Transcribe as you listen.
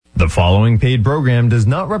The following paid program does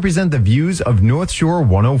not represent the views of North Shore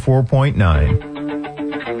 104.9.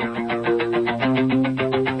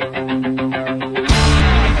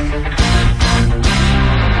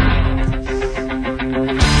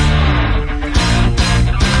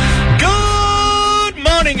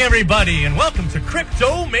 Everybody, and welcome to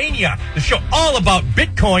Cryptomania, the show all about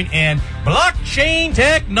Bitcoin and blockchain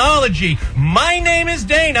technology. My name is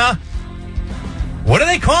Dana. What do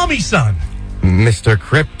they call me, son? Mr.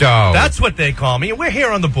 Crypto. That's what they call me. And we're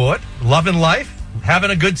here on the board, loving life,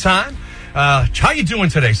 having a good time. How you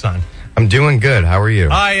doing today, son? I'm doing good. How are you?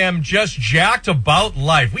 I am just jacked about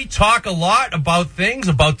life. We talk a lot about things,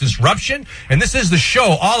 about disruption, and this is the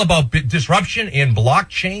show all about disruption in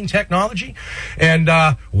blockchain technology. And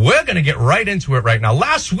we're going to get right into it right now.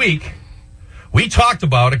 Last week, we talked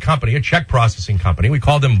about a company, a check processing company. We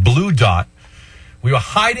called them Blue Dot. We were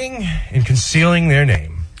hiding and concealing their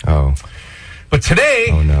name. Oh. But today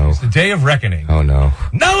is the day of reckoning. Oh, no.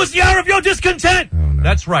 Now is the hour of your discontent. Oh, no.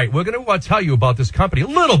 That's right. We're going to tell you about this company a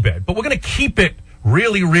little bit, but we're going to keep it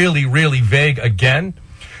really, really, really vague again.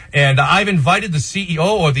 And I've invited the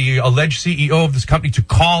CEO or the alleged CEO of this company to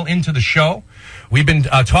call into the show. We've been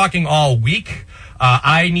talking all week.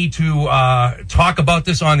 I need to talk about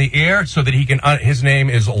this on the air so that he can. His name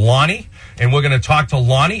is Lonnie, and we're going to talk to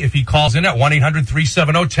Lonnie if he calls in at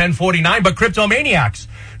 1-800-370-1049. But Cryptomaniacs,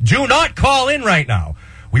 do not call in right now.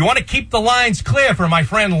 We want to keep the lines clear for my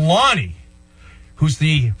friend Lonnie, who's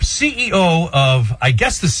the CEO of, I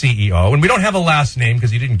guess the CEO, and we don't have a last name because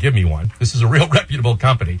he didn't give me one. This is a real reputable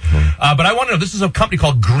company. But I want to know, this is a company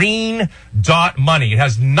called Green Dot Money. It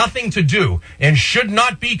has nothing to do and should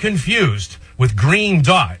not be confused with Green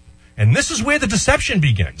Dot. And this is where the deception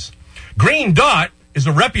begins. Green Dot is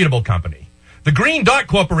a reputable company. The Green Dot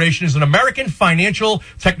Corporation is an American financial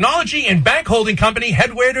technology and bank holding company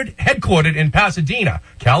headquartered in Pasadena,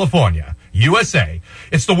 California, USA.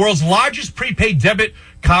 It's the world's largest prepaid debit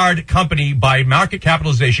card company by market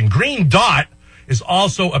capitalization. Green Dot is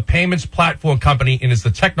also a payments platform company and is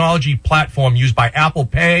the technology platform used by Apple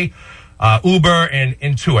Pay, Uber, and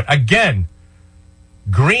Intuit. Again,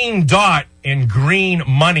 Green Dot and Green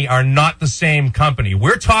Money are not the same company.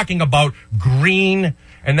 We're talking about Green,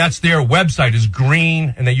 and that's their website is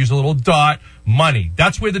Green, and they use a little dot, money.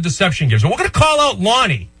 That's where the deception gives. And we're going to call out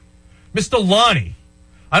Lonnie, Mr. Lonnie.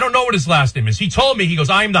 I don't know what his last name is. He told me, he goes,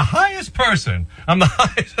 I'm the highest person. I'm the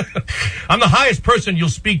highest person you'll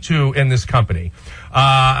speak to in this company.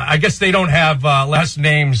 I guess they don't have last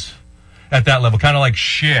names at that level, kind of like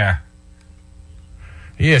Cher.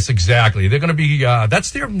 Yes, exactly. They're going to be,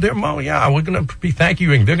 that's their yeah, we're going to be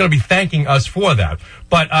thanking you. They're going to be thanking us for that.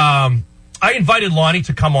 But I invited Lonnie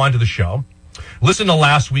to come on to the show, listen to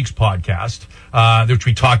last week's podcast, which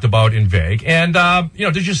we talked about in vague, and,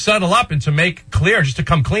 to just settle up and to make clear, just to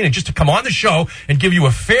come clean and just to come on the show and give you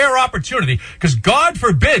a fair opportunity, because God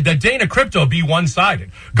forbid that Dana Crypto be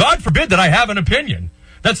one-sided. God forbid that I have an opinion.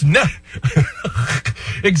 That's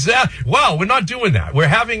exactly. Well, we're not doing that. We're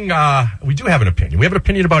having, we do have an opinion. We have an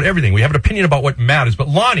opinion about everything. We have an opinion about what matters. But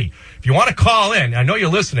Lonnie, if you want to call in, I know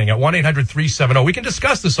you're listening at 1-800-370. We can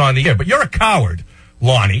discuss this on the air, but you're a coward,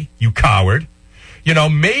 Lonnie, you coward. You know,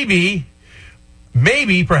 maybe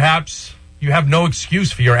perhaps you have no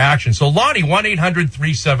excuse for your actions. So Lonnie,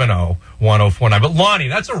 1-800-370-1049. But Lonnie,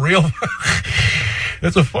 that's a real,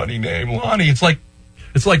 that's a funny name. Lonnie, it's like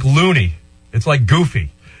loony. It's like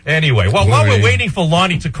goofy. Anyway, well, while we're waiting for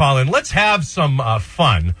Lonnie to call in, let's have some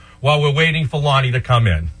fun while we're waiting for Lonnie to come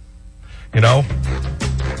in. You know?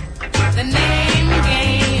 The name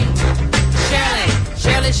game.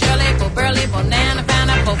 Shirley, Bo Burley, Bonana,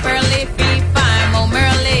 Banana, Bo Burley, Fee, Fine, Mo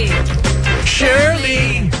Merly.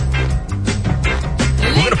 Shirley!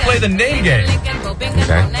 We're going to play the name game. Okay.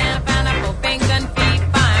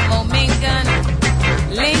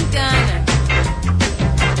 Lincoln.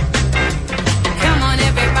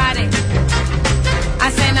 I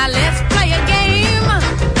say now let's play a game.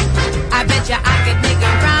 I bet you I could make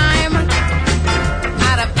a rhyme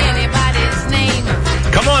out of anybody's name.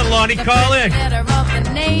 Come on, Lonnie, call in. Letter of the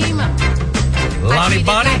name. Lonnie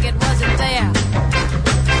Bonnie. Like it wasn't there.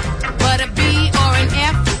 But a B or an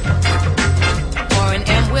F or an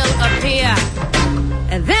M will appear.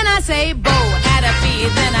 And then I say Bo at a B.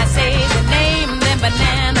 Then I say the name. Then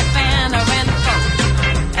banana, fan, or and folk.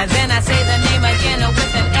 And then I say the name again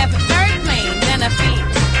with an F. Third plane. Then a feet,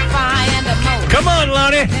 fire and a mo. Come on,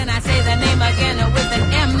 Lonnie. Then I say the name again with an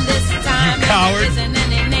M this time. You coward. And there isn't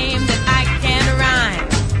any name that I can rhyme.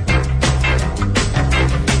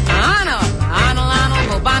 Arnold,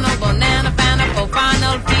 Bobano, Bonana, Fana,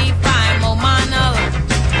 Bofanal, Fee, Fine, Momanal,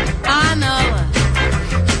 Arnold.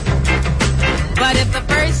 But if the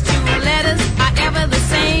first two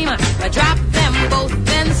Drop them both,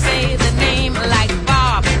 then say the name like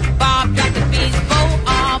Bob. Bob, drop the B's, Bo,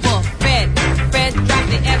 or Fred. Fred, drop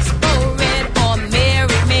the F's, Bo, Red, or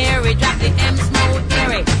Mary. Mary, drop the M's, Mo,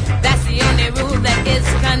 Mary. That's the only rule that is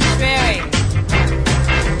contrary.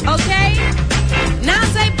 Okay? Now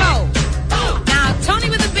say Bo. Now Tony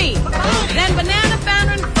with a B. Then banana,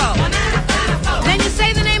 founder, and foe. Then you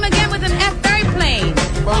say the name again with an F, very plain.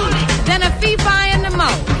 Then a fee, fi, and a mo.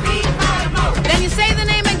 Then you say the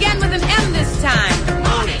name again with an M this time.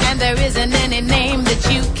 And there isn't any name that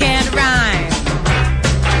you can't rhyme.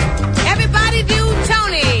 Everybody do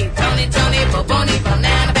Tony. Tony, Tony, Boboni,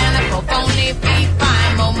 banana, banana, Boboni, fee,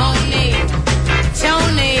 fi, mo, moni.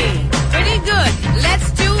 Tony. Pretty good.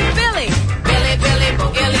 Let's do Billy. Billy, Billy,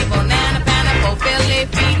 Bo, Illy, banana, banana, Bo, Billy,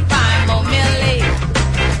 fee, fi, mo, Millie.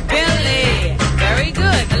 Billy. Very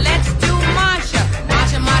good. Let's do Marsha.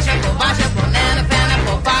 Marsha, Marsha, Bo, Marsha, banana, banana,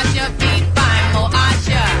 Bo, Marsha, fee, fi, mo,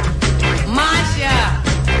 Asha. Marsha.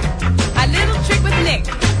 A little trick with Nick.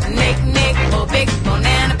 Nick, Nick, Bo, big,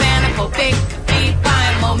 banana, banana, Bo, big, fee,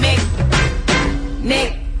 fi, mo, Mick.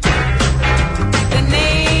 Nick. The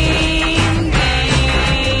name game.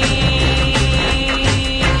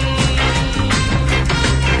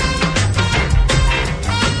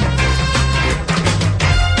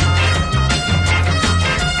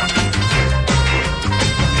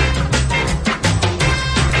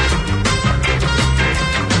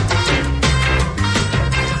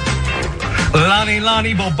 Lonnie,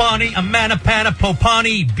 Lonnie, Bobani, Amana, Pana,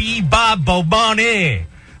 Popani, Bob, Bobani.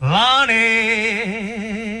 Lonnie.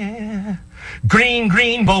 Green,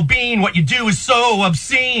 green, Bobine, what you do is so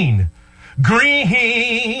obscene.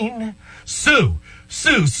 Green. Sue,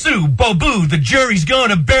 Sue, Sue, Bobu, the jury's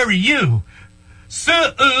gonna bury you. Sue,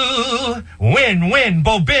 win,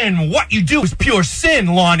 Bobin, what you do is pure sin,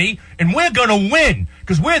 Lonnie, and we're gonna win,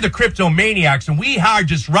 because we're the cryptomaniacs, and we are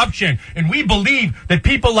disruption, and we believe that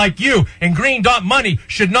people like you and Green Dot Money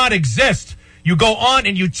should not exist. You go on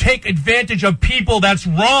and you take advantage of people. That's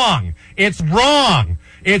wrong. It's wrong.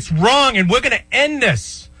 It's wrong, and we're gonna end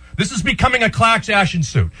this. This is becoming a class action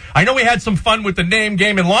suit. I know we had some fun with the name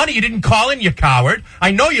game, and Lonnie, you didn't call in, you coward.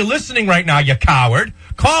 I know you're listening right now, you coward.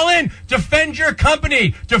 Call in. Defend your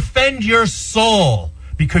company. Defend your soul.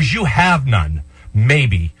 Because you have none.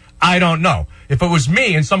 Maybe. I don't know. If it was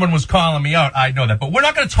me and someone was calling me out, I'd know that. But we're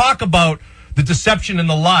not going to talk about the deception and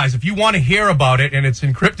the lies. If you want to hear about it, and it's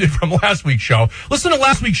encrypted from last week's show, listen to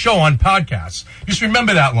last week's show on podcasts. Just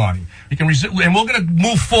remember that, Lonnie. You can and we're going to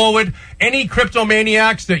move forward. Any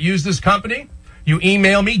cryptomaniacs that use this company, you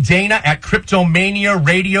email me, Dana at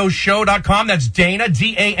cryptomaniaradioshow.com. That's Dana,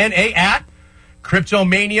 D-A-N-A, at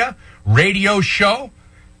Cryptomania Radio Show.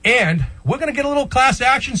 And we're going to get a little class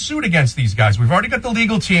action suit against these guys. We've already got the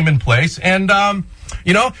legal team in place. And,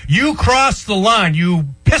 you crossed the line. You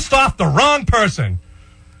pissed off the wrong person.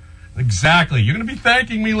 Exactly. You're going to be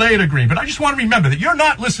thanking me later, Green. But I just want to remember that you're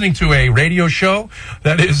not listening to a radio show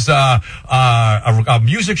that is a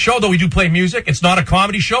music show, though we do play music. It's not a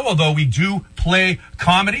comedy show, although we do play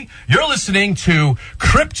comedy. You're listening to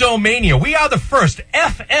Cryptomania. We are the first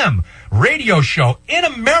FM radio show in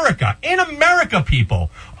America, people,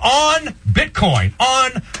 on Bitcoin,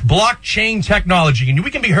 on blockchain technology. And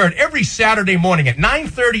we can be heard every Saturday morning at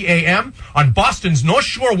 9:30 a.m. on Boston's North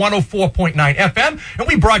Shore 104.9 FM. And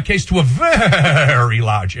we broadcast to a very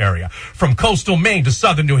large area, from coastal Maine to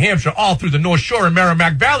southern New Hampshire, all through the North Shore and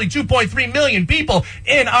Merrimack Valley. 2.3 million people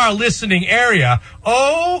in our listening area.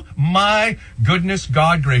 Oh, my goodness,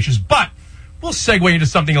 God gracious. But we'll segue into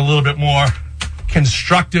something a little bit more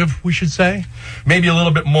constructive, we should say. Maybe a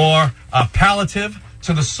little bit more palliative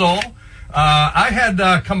to the soul. I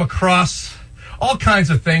had come across all kinds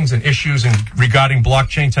of things and issues regarding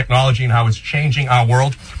blockchain technology and how it's changing our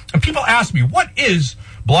world. And people ask me, what is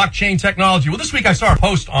blockchain technology? Well, this week I saw a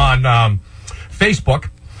post on Facebook,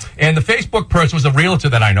 and the Facebook person was a realtor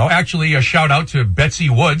that I know. Actually, a shout out to Betsy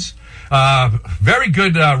Woods. Very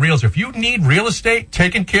good realtor. If you need real estate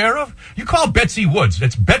taken care of, you call Betsy Woods.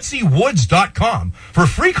 It's betsywoods.com for a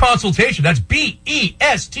free consultation. That's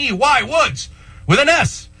B-E-S-T-Y Woods with an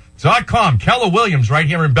S.com. Keller Williams right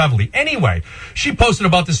here in Beverly. Anyway, she posted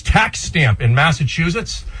about this tax stamp in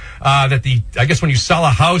Massachusetts that I guess when you sell a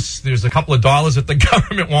house, there's a couple of dollars that the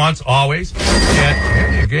government wants always. And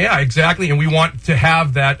there you Yeah, exactly. And we want to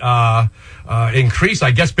have that increase.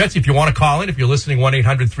 I guess, Betsy, if you want to call in, if you're listening,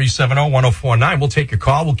 1-800-370-1049, we'll take your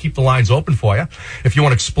call. We'll keep the lines open for you. If you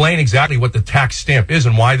want to explain exactly what the tax stamp is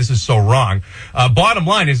and why this is so wrong. Bottom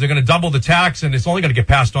line is they're going to double the tax, and it's only going to get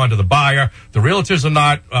passed on to the buyer. The realtors are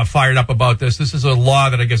not fired up about this. This is a law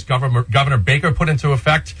that I guess Governor Baker put into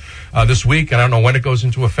effect this week. I don't know when it goes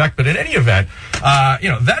into effect, but in any event,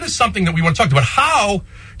 that is something that we want to talk about. How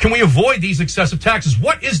can we avoid these excessive taxes?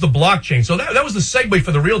 What is the blockchain? So that was the segue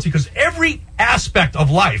for the realty, because every aspect of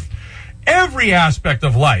life, we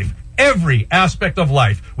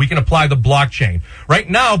can apply the blockchain. Right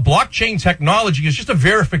now, blockchain technology is just a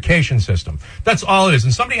verification system. That's all it is.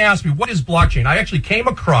 And somebody asked me, what is blockchain? I actually came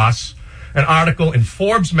across an article in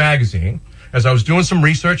Forbes magazine as I was doing some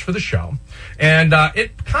research for the show. And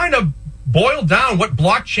it kind of boiled down what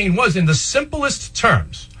blockchain was in the simplest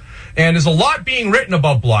terms. And there's a lot being written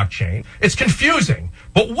about blockchain. It's confusing.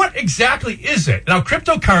 But what exactly is it? Now,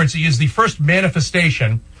 cryptocurrency is the first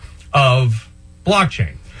manifestation of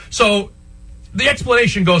blockchain. So the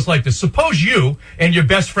explanation goes like this. Suppose you and your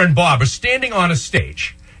best friend Bob are standing on a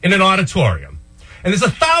stage in an auditorium, and there's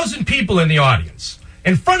 1,000 people in the audience.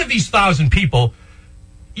 In front of these 1,000 people,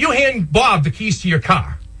 you hand Bob the keys to your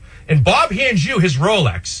car, and Bob hands you his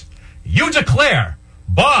Rolex. You declare,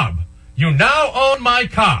 Bob, you now own my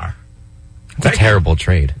car. It's a terrible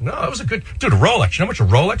trade. No, that was a good... Dude, a Rolex. You know how much a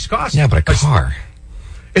Rolex costs? Yeah, but a car.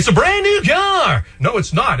 It's a brand new car. No,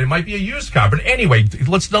 it's not. It might be a used car. But anyway,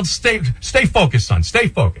 let's stay focused, son. Stay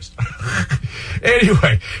focused.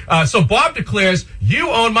 Anyway, so Bob declares, you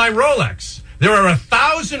own my Rolex. There are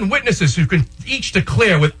 1,000 witnesses who can each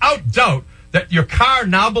declare without doubt that your car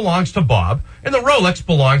now belongs to Bob and the Rolex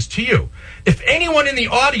belongs to you. If anyone in the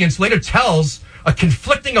audience later tells a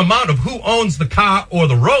conflicting amount of who owns the car or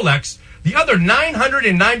the Rolex, the other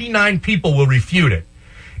 999 people will refute it.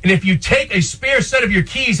 And if you take a spare set of your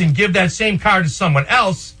keys and give that same car to someone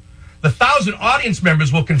else, the 1,000 audience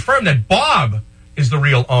members will confirm that Bob is the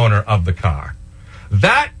real owner of the car.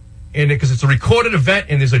 That, because it's a recorded event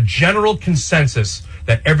and there's a general consensus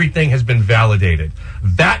that everything has been validated.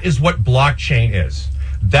 That is what blockchain is.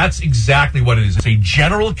 That's exactly what it is. It's a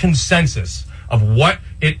general consensus of what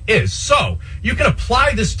it is. So you can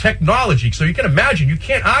apply this technology. So you can imagine, you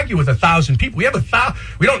can't argue with 1,000 people.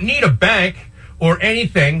 We don't need a bank or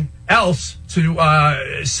anything else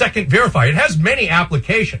to second verify. It has many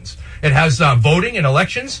applications. It has voting and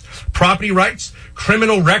elections, property rights,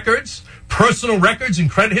 criminal records, personal records, and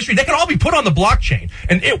credit history. They can all be put on the blockchain.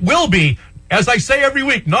 And it will be, as I say every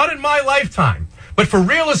week, not in my lifetime, but for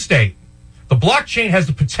real estate, the blockchain has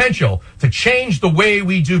the potential to change the way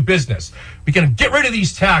we do business. We can get rid of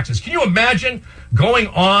these taxes. Can you imagine going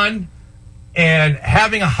on and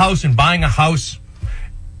having a house and buying a house?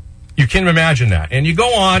 You can imagine that. And you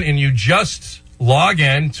go on and you just log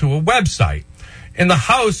in to a website, and the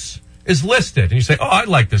house is listed. And you say, oh, I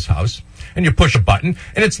like this house. And you push a button,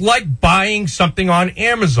 and it's like buying something on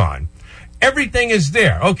Amazon. Everything is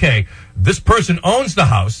there. Okay, this person owns the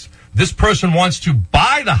house. This person wants to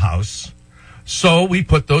buy the house. So we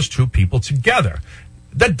put those two people together.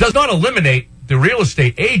 That does not eliminate the real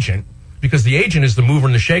estate agent, because the agent is the mover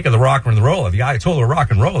and the shaker, the rocker and the roller, the Ayatollah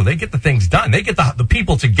rock and roller. They get the things done. They get the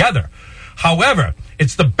people together. However,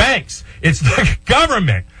 it's the banks, it's the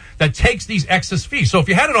government that takes these excess fees. So if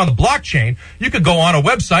you had it on the blockchain, you could go on a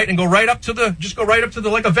website and go right up to the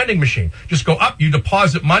like a vending machine. Just go up, you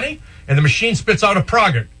deposit money, and the machine spits out a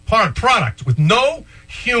product with no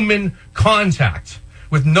human contact.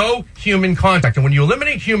 With no human contact. And when you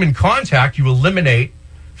eliminate human contact, you eliminate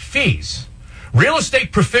fees. Real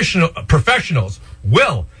estate professionals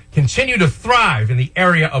will continue to thrive in the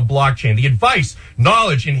area of blockchain. The advice,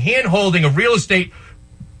 knowledge, and hand-holding of real estate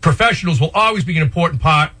professionals will always be an important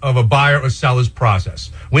part of a buyer or seller's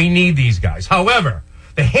process. We need these guys. However,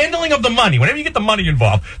 the handling of the money, whenever you get the money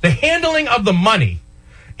involved, the handling of the money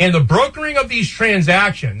and the brokering of these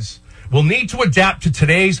transactions will need to adapt to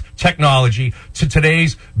today's technology, to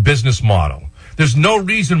today's business model. There's no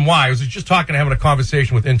reason why. I was just having a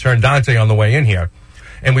conversation with intern Dante on the way in here,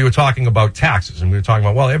 and we were talking about taxes, and we were talking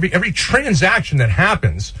about, well, every transaction that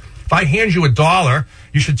happens, if I hand you $1,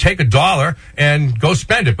 you should take $1 and go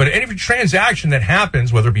spend it. But every transaction that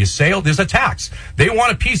happens, whether it be a sale, there's a tax. They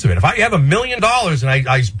want a piece of it. If I have $1 million and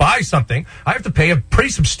I buy something, I have to pay a pretty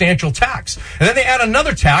substantial tax. And then they add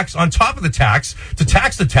another tax on top of the tax to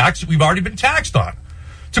tax the tax that we've already been taxed on,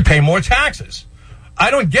 to pay more taxes. I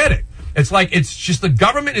don't get it. It's just the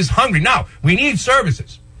government is hungry. Now, we need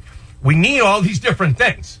services. We need all these different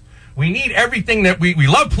things. We need everything that we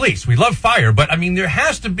love police, we love fire, but I mean, there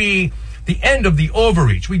has to be the end of the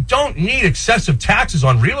overreach. We don't need excessive taxes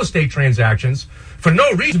on real estate transactions for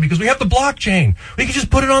no reason, because we have the blockchain. We can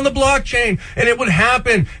just put it on the blockchain and it would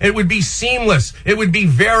happen. It would be seamless. It would be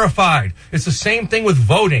verified. It's the same thing with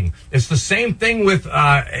voting. It's the same thing with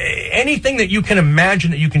anything that you can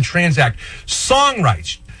imagine that you can transact. Song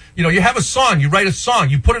rights. You know, you have a song, you write a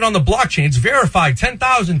song, you put it on the blockchain. It's verified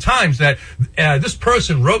 10,000 times that this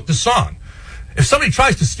person wrote the song. If somebody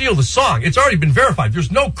tries to steal the song, it's already been verified.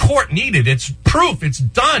 There's no court needed. It's proof. It's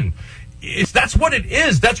done. That's what it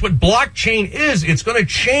is. That's what blockchain is. It's going to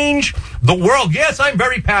change the world. Yes, I'm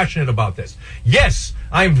very passionate about this. Yes,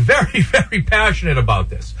 I'm very, very passionate about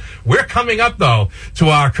this. We're coming up, though, to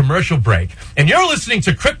our commercial break. And you're listening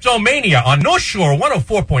to Cryptomania on North Shore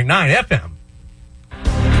 104.9 FM.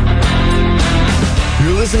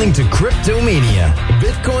 You're listening to Cryptomania,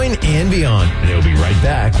 Bitcoin and beyond. And it'll be right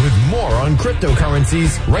back with more on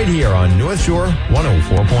cryptocurrencies right here on North Shore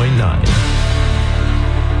 104.9.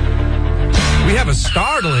 We have a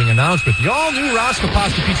startling announcement. The all-new Rasta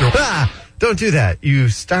Pasta Pizza. Don't do that. You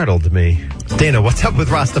startled me. Dana, what's up with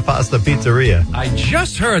Rasta Pasta Pizzeria? I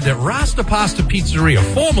just heard that Rasta Pasta Pizzeria,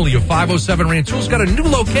 formerly of 507 Rantoul's, got a new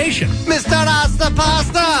location. Mr. Rasta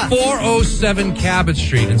Pasta! 407 Cabot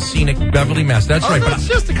Street in scenic Beverly, Mass. That's right. But it's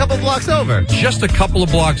just a couple blocks over. Just a couple of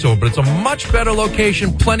blocks over, but it's a much better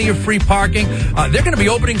location, plenty of free parking. They're going to be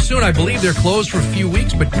opening soon. I believe they're closed for a few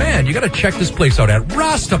weeks, but man, you got to check this place out at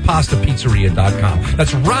rastapastapizzeria.com.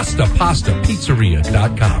 That's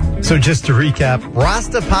rastapastapizzeria.com. So just to recap,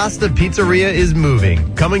 Rasta Pasta Pizzeria is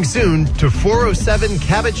moving. Coming soon to 407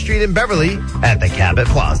 Cabot Street in Beverly at the Cabot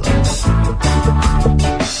Plaza.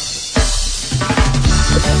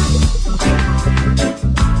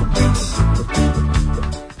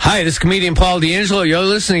 Hi, this is comedian Paul D'Angelo. You're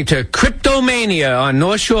listening to Cryptomania on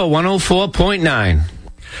North Shore 104.9.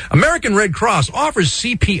 American Red Cross offers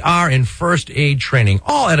CPR and first aid training,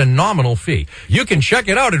 all at a nominal fee. You can check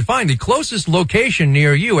it out and find the closest location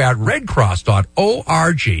near you at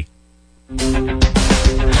redcross.org.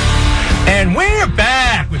 And we're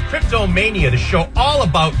back with Cryptomania, the show all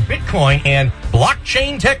about Bitcoin and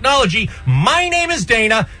blockchain technology. My name is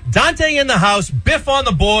Dana, Dante in the house, Biff on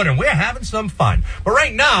the board, and we're having some fun. But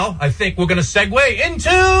right now, I think we're going to segue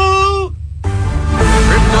into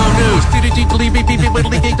Crypto News.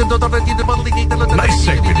 Nice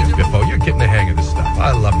segment, Biffo. You're getting the hang of this stuff.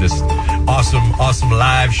 I love this awesome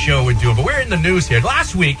live show we're doing. But we're in the news here.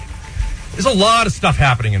 Last week, there's a lot of stuff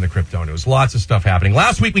happening in the crypto news. Lots of stuff happening.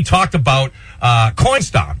 Last week, we talked about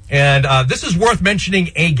Coinstar. And this is worth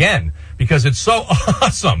mentioning again because it's so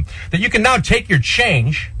awesome that you can now take your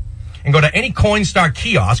change and go to any Coinstar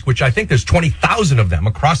kiosk, which I think there's 20,000 of them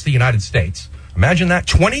across the United States. Imagine that,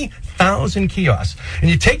 20,000 kiosks. And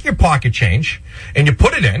you take your pocket change and you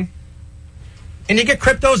put it in and you get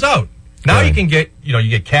cryptos out. Now you can get, you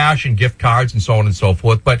get cash and gift cards and so on and so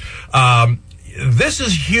forth. But this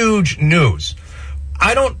is huge news.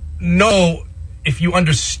 I don't know if you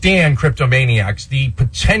understand, Cryptomaniacs, the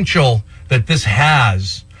potential that this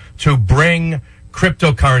has to bring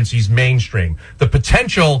cryptocurrencies mainstream. The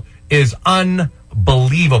potential is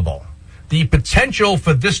unbelievable. The potential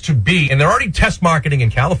for this to be, and they're already test marketing in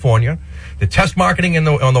California, they're test marketing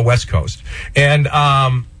on the West Coast, and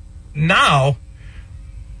now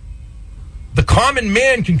the common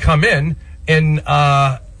man can come in, and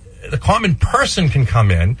the common person can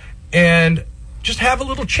come in and just have a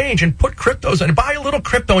little change and put cryptos and buy a little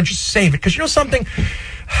crypto and just save it. Because you know something?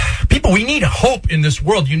 People, we need hope in this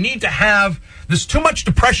world. You need to have, there's too much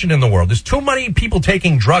depression in the world. There's too many people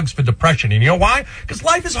taking drugs for depression. And you know why? Because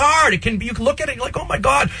life is hard. It can be, you can look at it like, oh my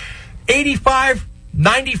God, 85,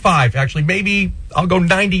 95, actually, maybe I'll go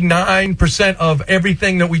 99% of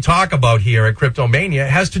everything that we talk about here at Cryptomania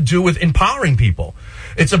has to do with empowering people.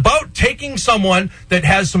 It's about taking someone that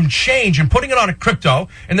has some change and putting it on a crypto,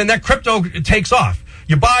 and then that crypto takes off.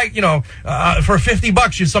 You buy, for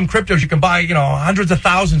 $50, some cryptos, you can buy, hundreds of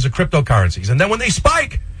thousands of cryptocurrencies. And then when they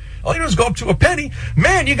spike, all you do is go up to a penny.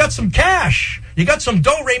 Man, you got some cash. You got some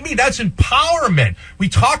do-re-mi. That's empowerment. We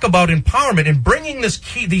talk about empowerment and bringing these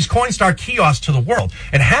Coinstar kiosks to the world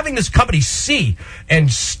and having this company see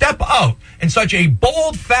and step out in such a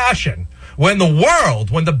bold fashion when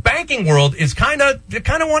the banking world is they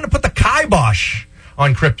kind of want to put the kibosh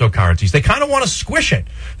on cryptocurrencies. They kind of want to squish it.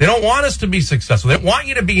 They don't want us to be successful. They want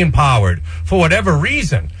you to be empowered for whatever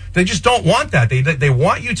reason. They just don't want that. They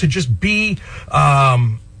want you to just be,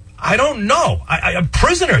 I don't know,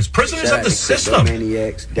 prisoners of the system.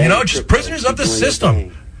 Just prisoners of the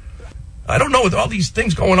system. I don't know, with all these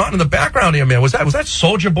things going on in the background here, man. Was that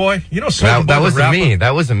Soldier Boy? You know, Soldier Boy. That wasn't me.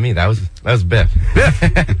 That wasn't me. That was Biff.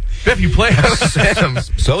 Biff, you play.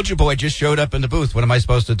 Soldier Boy just showed up in the booth. What am I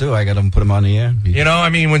supposed to do? I got to put him on the air. You know, I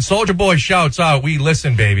mean, when Soldier Boy shouts out, we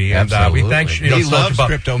listen, baby, and we thank you. He loves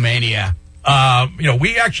Cryptomania. You know,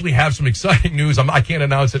 we actually have some exciting news. I can't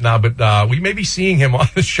announce it now, but we may be seeing him on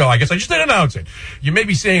the show. I guess I just didn't announce it. You may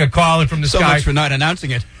be seeing a call in from this guy. So much for not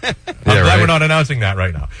announcing it. I'm glad we're not announcing that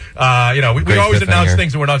right now. You know, we always announce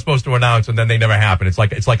things that we're not supposed to announce, and then they never happen. It's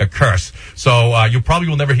like a curse. So you probably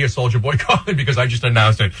will never hear Soldier Boy calling because I just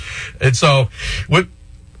announced it. And so we're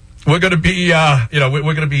going to be, we're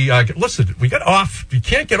going to be. Listen, we got off. You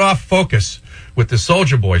can't get off focus with the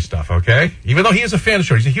Soldier Boy stuff, okay? Even though he is a fan of the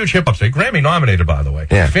show. He's a huge hip-hop star. Grammy nominated, by the way.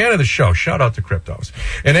 Yeah. Fan of the show. Shout out to Cryptos.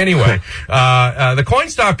 And anyway, the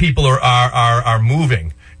Coinstar people are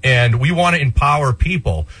moving. And we want to empower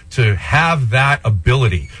people to have that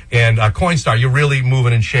ability. And Coinstar, you're really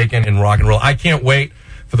moving and shaking and rock and roll. I can't wait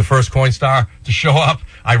for the first Coinstar to show up.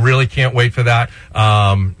 I really can't wait for that.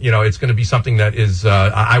 You know, it's going to be something that is,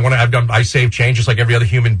 I save change just like every other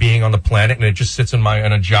human being on the planet, and it just sits in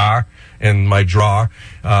a jar in my drawer,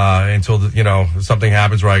 until, something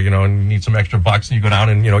happens where I, need some extra bucks and you go down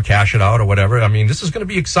and, cash it out or whatever. I mean, this is going to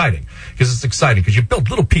be exciting because it's exciting because you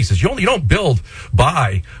build little pieces. You don't build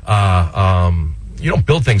by, you don't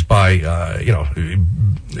build things by,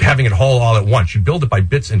 having it whole all at once. You build it by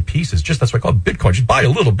bits and pieces. That's why I call it Bitcoin. Just buy a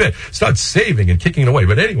little bit, start saving and kicking it away.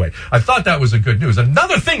 But anyway, I thought that was a good news.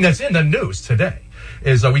 Another thing that's in the news today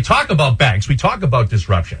is we talk about banks, we talk about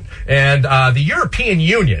disruption, and the European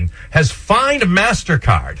Union has fined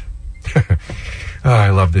MasterCard. I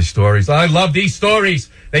love these stories.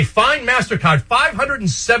 They fined MasterCard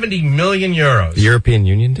 570 million euros. The European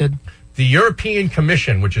Union did? The European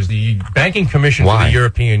Commission, which is the banking commission for the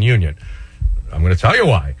European Union. I'm going to tell you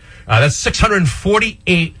why. That's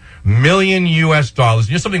 $648 million US. You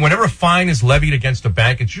know something, whenever a fine is levied against a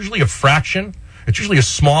bank, it's usually a fraction. It's usually a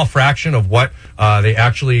small fraction of what they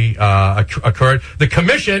actually occurred. The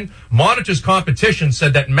commission monitors competition,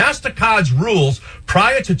 said that MasterCard's rules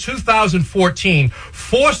prior to 2014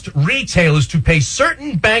 forced retailers to pay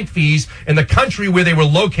certain bank fees in the country where they were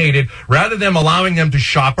located rather than allowing them to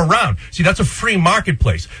shop around. See, that's a free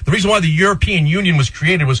marketplace. The reason why the European Union was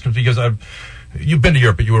created was because you've been to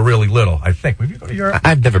Europe, but you were really little, I think. Have you gone to Europe?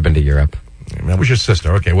 I've never been to Europe. That was your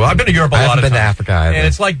sister. Okay, well, I've been to Europe a lot of times. I haven't been to Africa either. And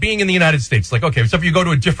it's like being in the United States. Like, okay, except if you go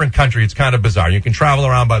to a different country, it's kind of bizarre. You can travel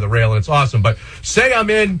around by the rail, and it's awesome. But say I'm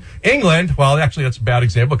in England. Well, actually, that's a bad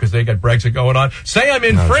example because they got Brexit going on. Say I'm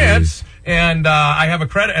in France, and I have a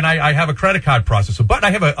credit, and I have a credit card processor, but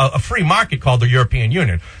I have a free market called the European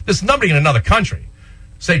Union. There's nobody in another country,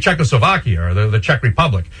 say Czechoslovakia or the Czech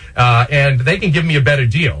Republic, and they can give me a better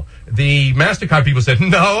deal. The MasterCard people said,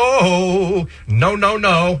 no,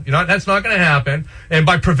 that's not going to happen. And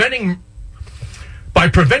by preventing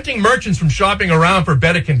merchants from shopping around for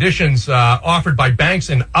better conditions offered by banks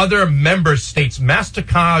and other member states,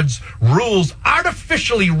 MasterCard's rules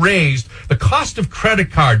artificially raised the cost of credit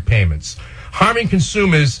card payments, harming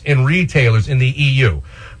consumers and retailers in the EU.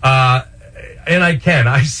 And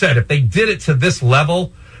I said, if they did it to this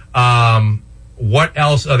level, what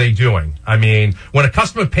else are they doing? I mean, when a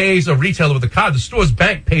customer pays a retailer with a card, the store's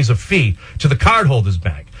bank pays a fee to the cardholder's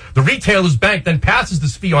bank. The retailer's bank then passes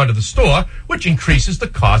this fee on to the store, which increases the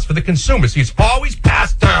cost for the consumer. See, it's always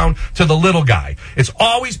passed down to the little guy. It's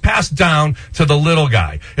always passed down to the little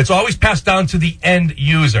guy. It's always passed down to the end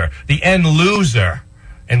user, the end loser.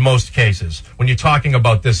 In most cases, when you're talking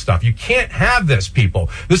about this stuff, you can't have this, people.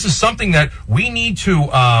 This is something that we need to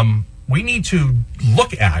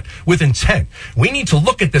look at with intent. We need to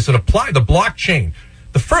look at this and apply the blockchain.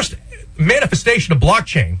 The first manifestation of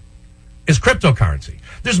blockchain is cryptocurrency.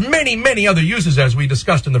 There's many, many other uses, as we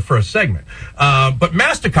discussed in the first segment. But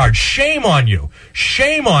MasterCard, shame on you.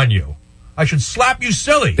 Shame on you. I should slap you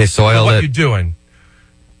silly. They soiled what it. you're doing.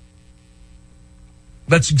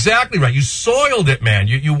 That's exactly right. You soiled it, man.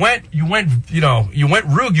 You went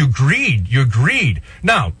rogue. You greed.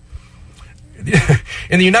 Now,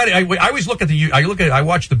 in the United, I always look at I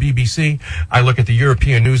watch the BBC. I look at the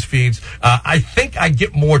European news feeds. I think I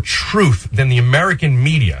get more truth than the American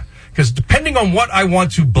media. Because depending on what I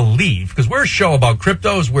want to believe, because we're a show about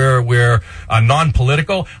cryptos, we're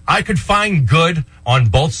non-political, I could find good on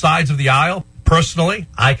both sides of the aisle. Personally,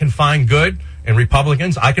 I can find good in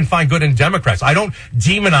Republicans. I can find good in Democrats. I don't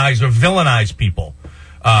demonize or villainize people.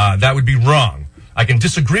 That would be wrong. I can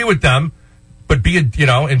disagree with them, but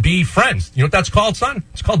be friends. You know what that's called, son?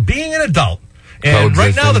 It's called being an adult. And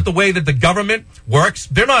right now, Coexisting. that the way that the government works,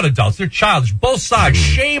 they're not adults; they're childish. Both sides.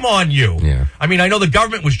 Shame on you. Yeah. I mean, I know the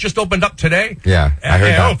government was just opened up today. Yeah, I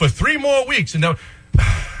heard that. For 3 more weeks, and I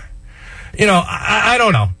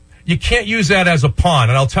don't know. You can't use that as a pawn,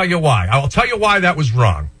 and I'll tell you why. I'll tell you why that was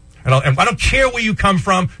wrong. And I don't care where you come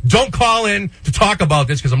from. Don't call in to talk about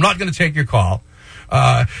this because I'm not going to take your call.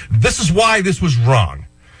 This is why this was wrong.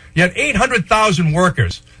 You had 800,000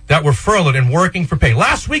 workers that were furloughed and working for pay.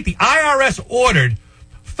 Last week, the IRS ordered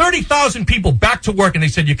 30,000 people back to work, and they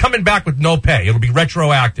said, you're coming back with no pay. It'll be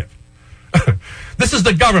retroactive. This is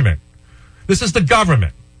the government. This is the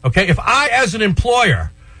government. Okay? If I, as an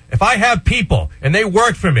employer, if I have people and they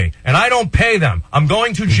work for me and I don't pay them, I'm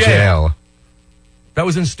going to jail. That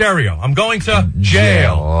was in stereo. I'm going to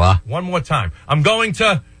jail. One more time. I'm going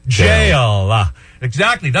to jail.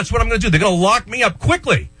 Exactly. That's what I'm going to do. They're going to lock me up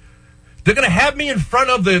quickly. They're going to have me in front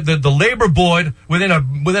of the labor board within a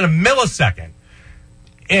millisecond.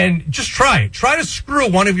 And just try it. Try to screw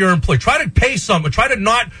one of your employees. Try to pay someone. Try to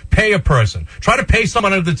not pay a person. Try to pay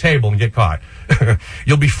someone under the table and get caught.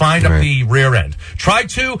 You'll be fined up the rear end. Try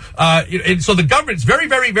to, and so the government's very,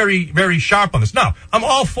 very, very, very sharp on this. Now, I'm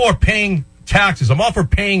all for paying taxes. I'm all for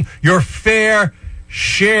paying your fair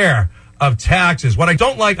share of taxes. What I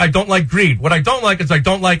don't like greed. What I don't like is I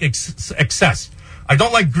don't like excess. I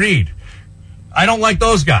don't like greed. I don't like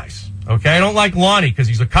those guys. Okay? I don't like Lonnie because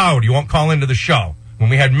he's a coward. He won't call into the show. When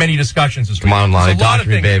we had many discussions this week. Come on, Lonnie, talk to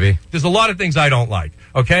me, baby. There's a lot of things I don't like,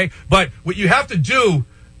 okay? But what you have to do,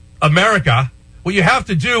 America,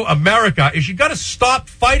 is you got to stop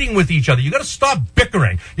fighting with each other. You got to stop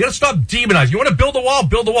bickering. You got to stop demonizing. You want to build a wall?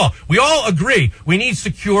 Build a wall. We all agree we need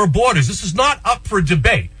secure borders. This is not up for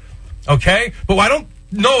debate, okay? But I don't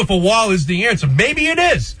know if a wall is the answer. Maybe it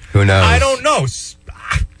is. Who knows? I don't know.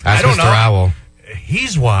 Ask Mr. Owl.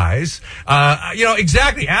 He's wise.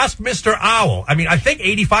 Exactly. Ask Mr. Owl. I mean, I think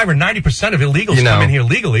 85 or 90% of illegals come in here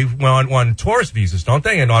legally on tourist visas, don't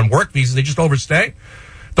they? And on work visas, they just overstay.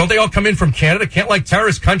 Don't they all come in from Canada? Can't like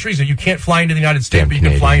terrorist countries that you can't fly into the United States, but you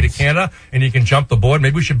can fly into Canada and you can jump the border.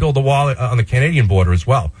 Maybe we should build a wall on the Canadian border as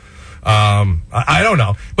well. I don't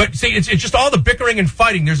know. But see, it's just all the bickering and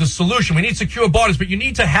fighting. There's a solution. We need secure borders, but you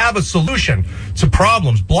need to have a solution to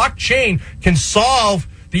problems. Blockchain can solve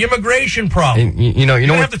the immigration problem. You know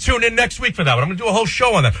have to tune in next week for that one. I'm going to do a whole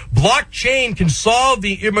show on that. Blockchain can solve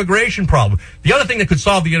the immigration problem. The other thing that could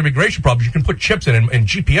solve the immigration problem is you can put chips in and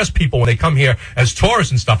GPS people when they come here as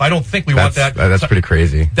tourists and stuff. I don't think we want that. That's pretty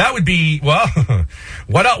crazy. That would be, well,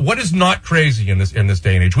 what is not crazy in this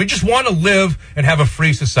day and age? We just want to live and have a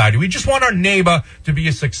free society. We just want our neighbor to be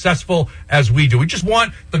as successful as we do. We just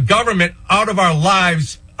want the government out of our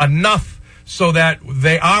lives enough so that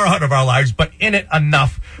they are out of our lives, but in it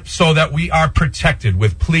enough so that we are protected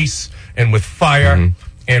with police and with fire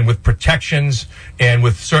and with protections and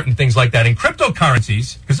with certain things like that. In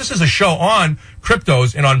cryptocurrencies, because this is a show on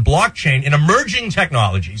cryptos and on blockchain and emerging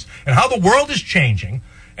technologies and how the world is changing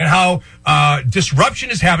and how disruption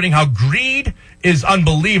is happening, how greed is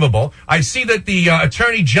unbelievable. I see that the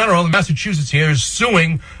Attorney General in Massachusetts here is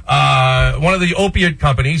suing one of the opiate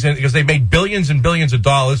companies because they made billions and billions of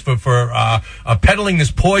dollars for peddling this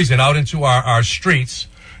poison out into our streets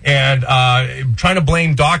and trying to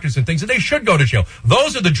blame doctors and things, and they should go to jail.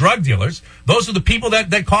 Those are the drug dealers. Those are the people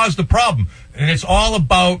that caused the problem. And it's all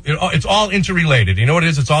about, it's all interrelated. You know what it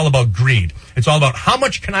is? It's all about greed. It's all about how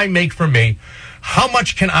much can I make for me? How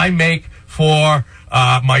much can I make for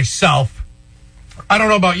myself? I don't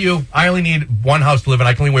know about you. I only need one house to live in.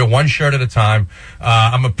 I can only wear one shirt at a time.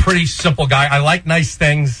 I'm a pretty simple guy. I like nice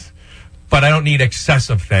things, but I don't need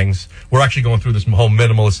excessive things. We're actually going through this whole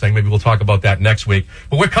minimalist thing. Maybe we'll talk about that next week.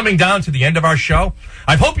 But we're coming down to the end of our show.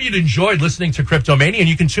 I hope you'd enjoyed listening to Cryptomania, and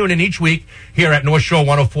you can tune in each week here at North Shore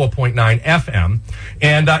 104.9 FM.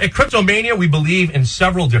 And at Cryptomania, we believe in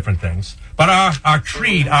several different things. But our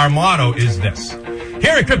creed, our motto is this.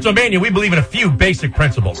 Here at Cryptomania, we believe in a few basic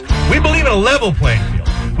principles. We believe in a level playing field.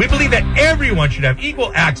 We believe that everyone should have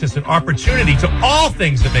equal access and opportunity to all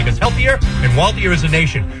things that make us healthier and wealthier as a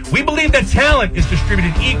nation. We believe that talent is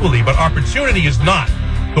distributed equally, but opportunity is not.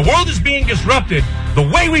 The world is being disrupted. The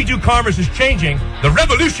way we do commerce is changing. The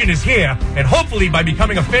revolution is here. And hopefully by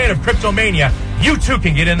becoming a fan of Cryptomania, you too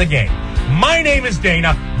can get in the game. My name is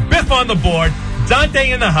Dana. Biff on the board.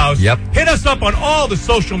 Dante in the house. Yep. Hit us up on all the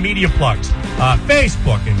social media plugs,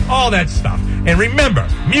 Facebook and all that stuff. And remember,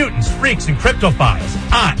 mutants, freaks, and cryptophiles,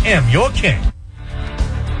 I am your king.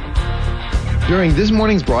 During this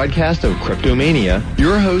morning's broadcast of Cryptomania,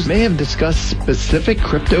 your host may have discussed specific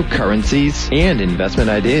cryptocurrencies and investment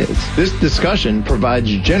ideas. This discussion provides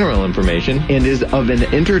general information and is of an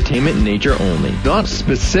entertainment nature only, not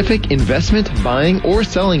specific investment, buying, or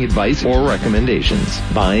selling advice or recommendations.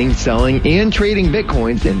 Buying, selling, and trading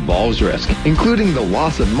Bitcoins involves risk, including the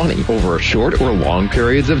loss of money over short or long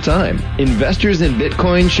periods of time. Investors in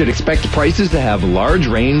Bitcoin should expect prices to have large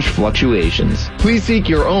range fluctuations. Please seek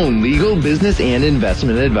your own legal, business, and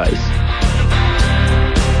investment advice.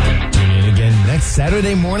 Tune in again next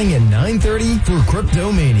Saturday morning at 9:30 for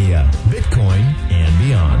Cryptomania, Bitcoin and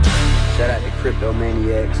beyond. Shout out to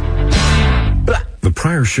Cryptomaniacs. The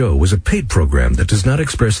prior show was a paid program that does not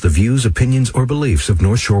express the views, opinions, or beliefs of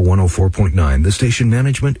North Shore 104.9, the station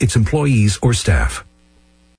management, its employees, or staff.